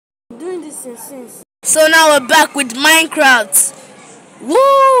since. So now we're back with Minecraft.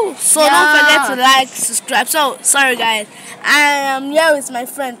 Woo! So don't forget to like, subscribe. So sorry guys, I am here with my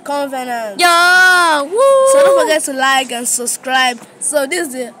friend Covenant. Yeah, woo! So don't forget to like and subscribe. So this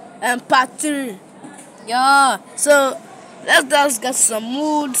is the part 3. Yeah. So let's just get some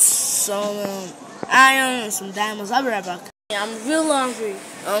wood, some iron, and some diamonds. I'll be right back. Yeah, I'm real hungry.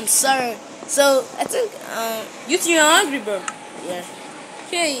 I'm sorry. So I think You think you're hungry, bro? yeah.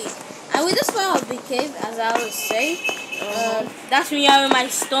 Okay. I will just find a big cave, as I always say. That's me having my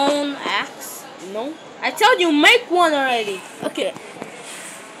stone axe. No. I told you make one already. Okay.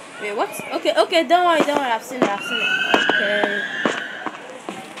 Wait, what? Okay. Don't worry. I've seen it. Okay.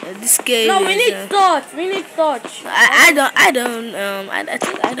 This cave. No, we need torch. I think I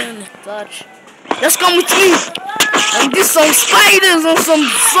don't need touch. Just come with me and get some spiders and some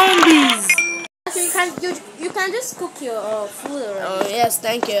zombies. You can just cook your food already. Oh yes,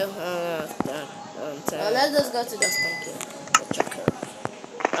 thank you. Let's just go to the Thank you.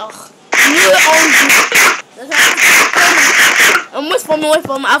 Wait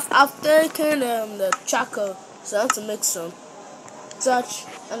for me. I've taken the charcoal, so I have to make some touch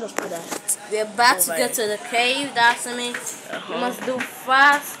and just put that. We're about to go to the cave. That's me. We must do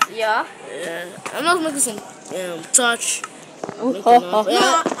fast. Yeah. I'm not making some touch. No,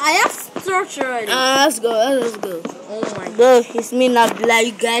 I have torch already. Let's go. Oh my god, it's me not Abdullah,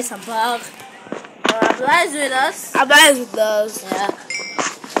 you guys. I'm back. Abdullah is with us. Abdullah is with us. Yeah.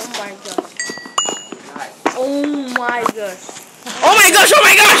 Oh my god. Oh my gosh. Oh my gosh.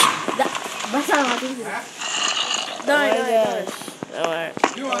 Don't. Oh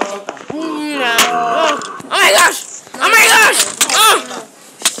my gosh.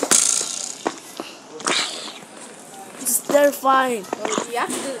 It's terrifying. Oh, you have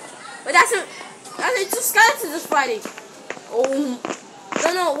to do it. But that's it. Two skeletons just fighting. Oh.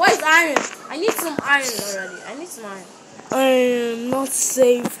 No. What is iron? I need some iron already. I am not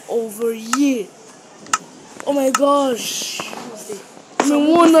safe over here. Oh my gosh. I'm in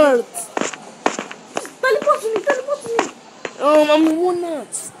one earth. Teleport to me. I'm in one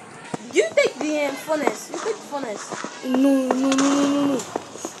earth. You take the furnace. No.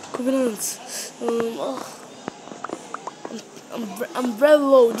 Covenant. I'm very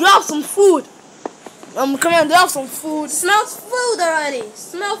low. Do you have some food? Come on, do you have some food? Smells food already.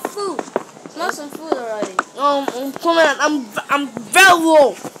 Smell some food already. Come on, I'm very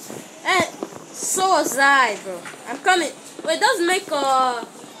low. And so was I, bro. I'm coming. Wait, does make a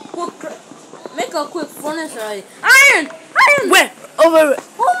quick furnace already. Iron. Where? Over.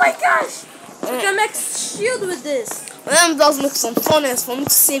 Oh my gosh. We can make shield with this. Let me just make some furnace for me to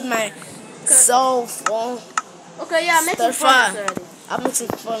save myself. Okay, yeah, make some furnace already. I'll make some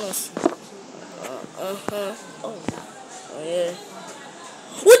furnace. Oh yeah.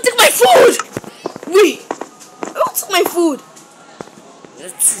 Who took my food? Wait. Who took my food?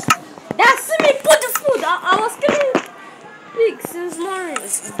 That's me. Put the food. I was killing pigs since morning.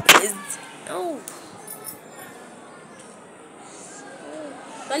 Oh.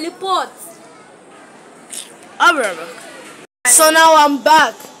 Teleport. So now I'm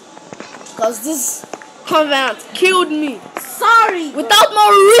back. Cause this Covenant killed me. Sorry. Without no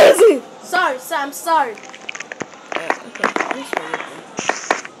reason. Sorry, I'm sorry.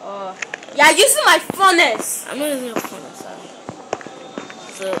 Yeah, using my furnace. I'm not using your furnace.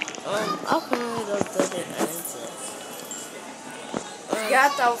 So how can I just do it?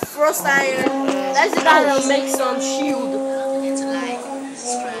 Got our first iron. Let's gotta make some shield.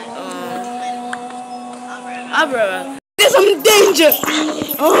 Brother. There's some danger.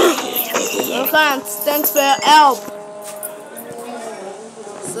 Thanks for your help.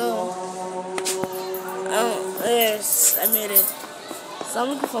 So, yes, I made it. So I'm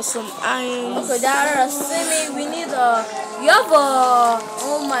looking for some iron. Okay, Dara, see me. We need you have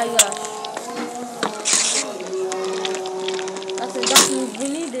oh my gosh. That's we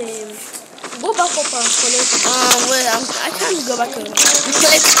need go back up and collect. Wait, I can't go back and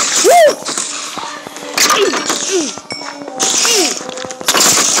collect. Woo!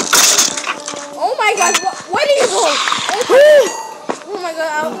 Oh my god, where did you go? Oh my god,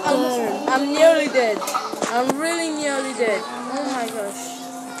 I'm nearly dead. I'm really nearly dead. Oh my gosh.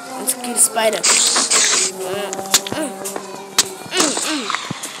 Let's kill spider.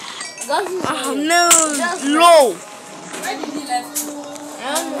 Oh no, low. Where did he left?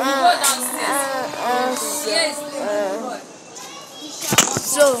 Go downstairs.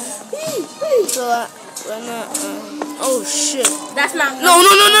 Oh shit. That's my No.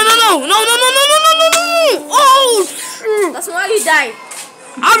 Oh shit. That's why you died.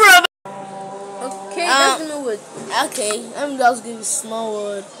 Okay, that's the wood. Okay, let me just give you small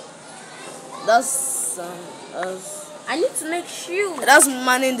wood. That's I need to make shoes. that's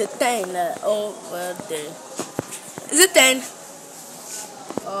manning the 10. Over there. Is it 10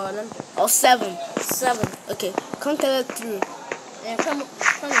 Let me or 7? 7. Okay, count it through. Yeah, come with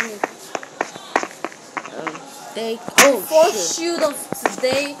me. Take Fourth shit. shoot of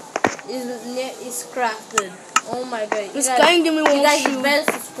today is crafted. Oh my god! Just can you give me one you guys shoe?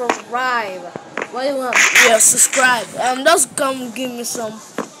 better subscribe. What do you want? Yeah, subscribe. Just come give me some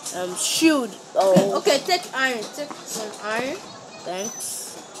shield. Oh, Okay, take iron. Take some iron.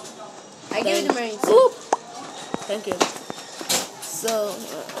 thanks. I give you the marines. Oop. Thank you. So,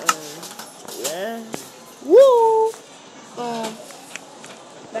 yeah. Woo.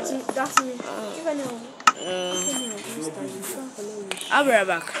 That's me. Even though. I'll be right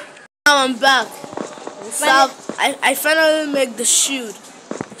back. Now I'm back. So I finally make the shield.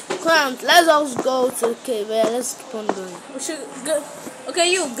 Come on, let's all go to the cave. Yeah, let's keep on going. We should go.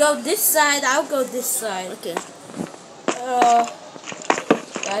 Okay, you go this side. I'll go this side. Okay.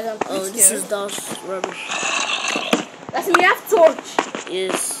 Guys, I'm Oh, scared. this is dust rubbish. That's me. I have torch.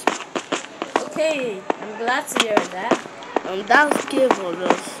 Yes. Okay, I'm glad to hear that. That's cave or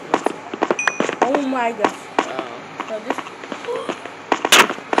just. Oh my gosh. So this.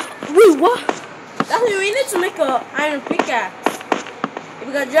 Wait, what? That's me. We need to make a iron pickaxe.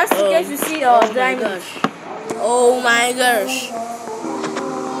 Because just in case you see oh diamonds. Oh my gosh.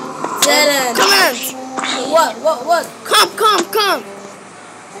 Dead end. Come on. What? Come.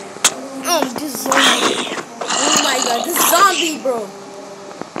 This zombie. Oh my god, this zombie, bro.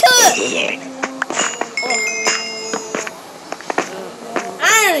 Kill it.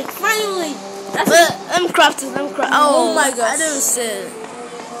 Iron, finally. Let me craft it. Oh my gosh. I didn't say it.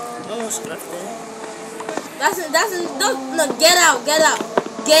 Almost crafted. No, get out.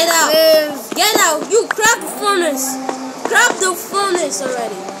 Please. Get out. You craft the furnace. Craft the furnace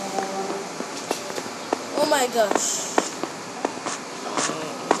already. Oh my gosh.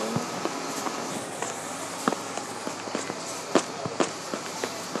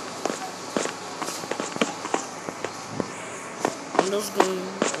 I'm just going.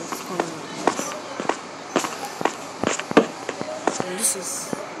 And this is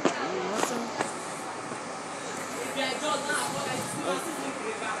nothing.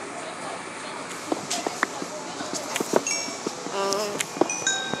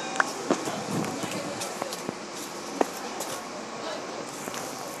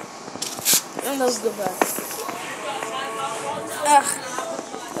 And let's go back.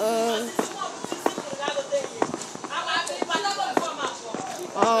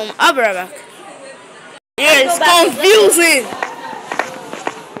 I'll be right back. Yeah, it's confusing.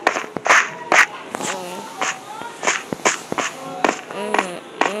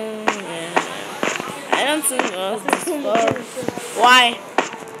 I don't think it was this far. Why?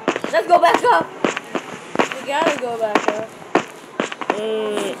 Let's go back up. We gotta go back up.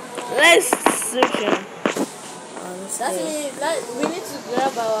 Let's search him. We need to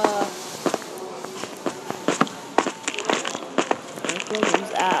grab our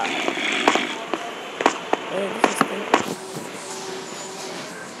problems out. This is stupid.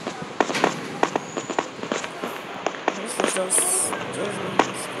 This is just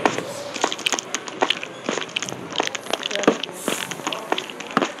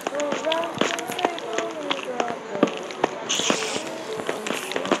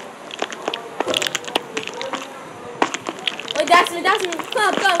Wait, that's me.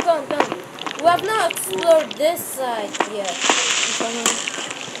 Come. We have not explored this side yet.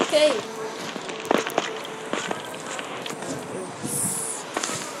 Okay.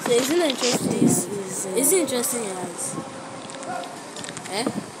 So isn't it interesting? Is it interesting, guys? Eh?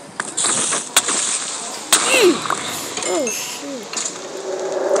 oh shit.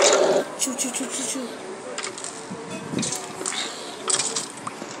 Choo.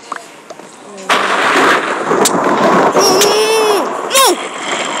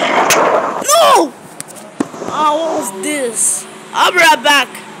 No! What was this? I'll be right back.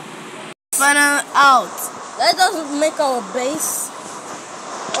 Final out. That doesn't make our base.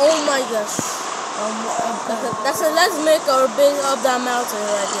 Oh my gosh. Let's make our base up that mountain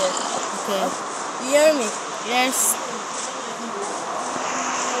right there. Okay. You hear me? Yes.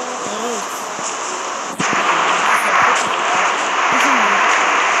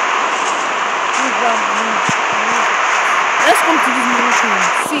 Let's come to this mountain.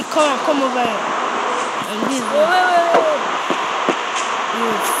 See, come over here. And this Wait. you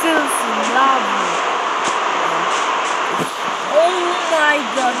filthy lava. Oh my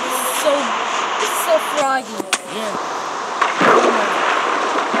god, it's so froggy. Yeah.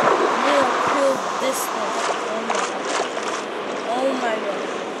 I'm gonna kill this one. Oh my god.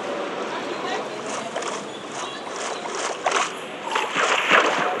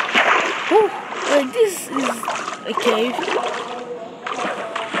 a cave. I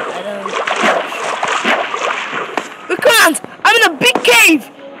don't. We can't! I'm in a big cave!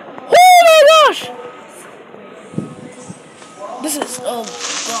 Oh my gosh! This is, oh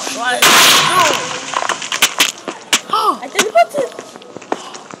gosh, why? Oh! I teleported.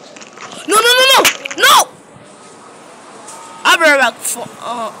 No! I'll be right back for,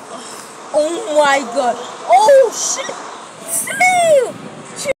 Oh my god. Oh shit. See?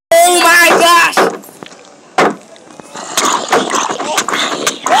 oh my gosh!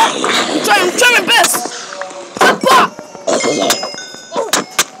 I'm trying my best! Stop up!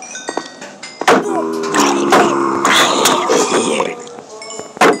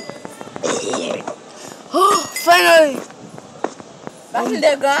 Oh, finally! Back in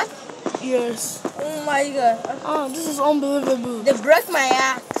the gun? Yes. Oh my god. Oh, this is unbelievable. They broke my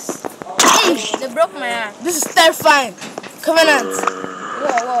axe. They broke my axe. This is terrifying. Covenant.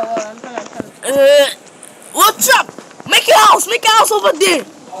 Whoa. I'm coming. What's up? Make your house over there.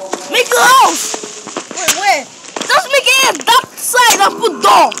 Make your house. Wait, where? Just make it that side and put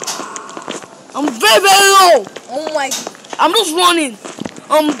door. I'm very low. Oh my. I'm just running.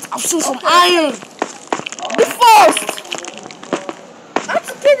 I've seen some iron. Be fast. How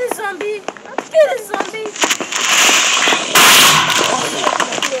to kill this zombie?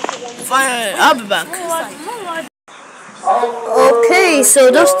 Fine, I'll be back. Okay, so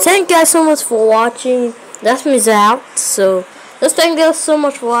just thank you guys so much for watching. That's me out. So just thank you guys so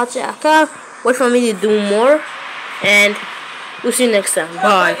much for watching. I can't wait for me to do more, and we'll see you next time.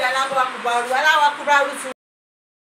 Bye.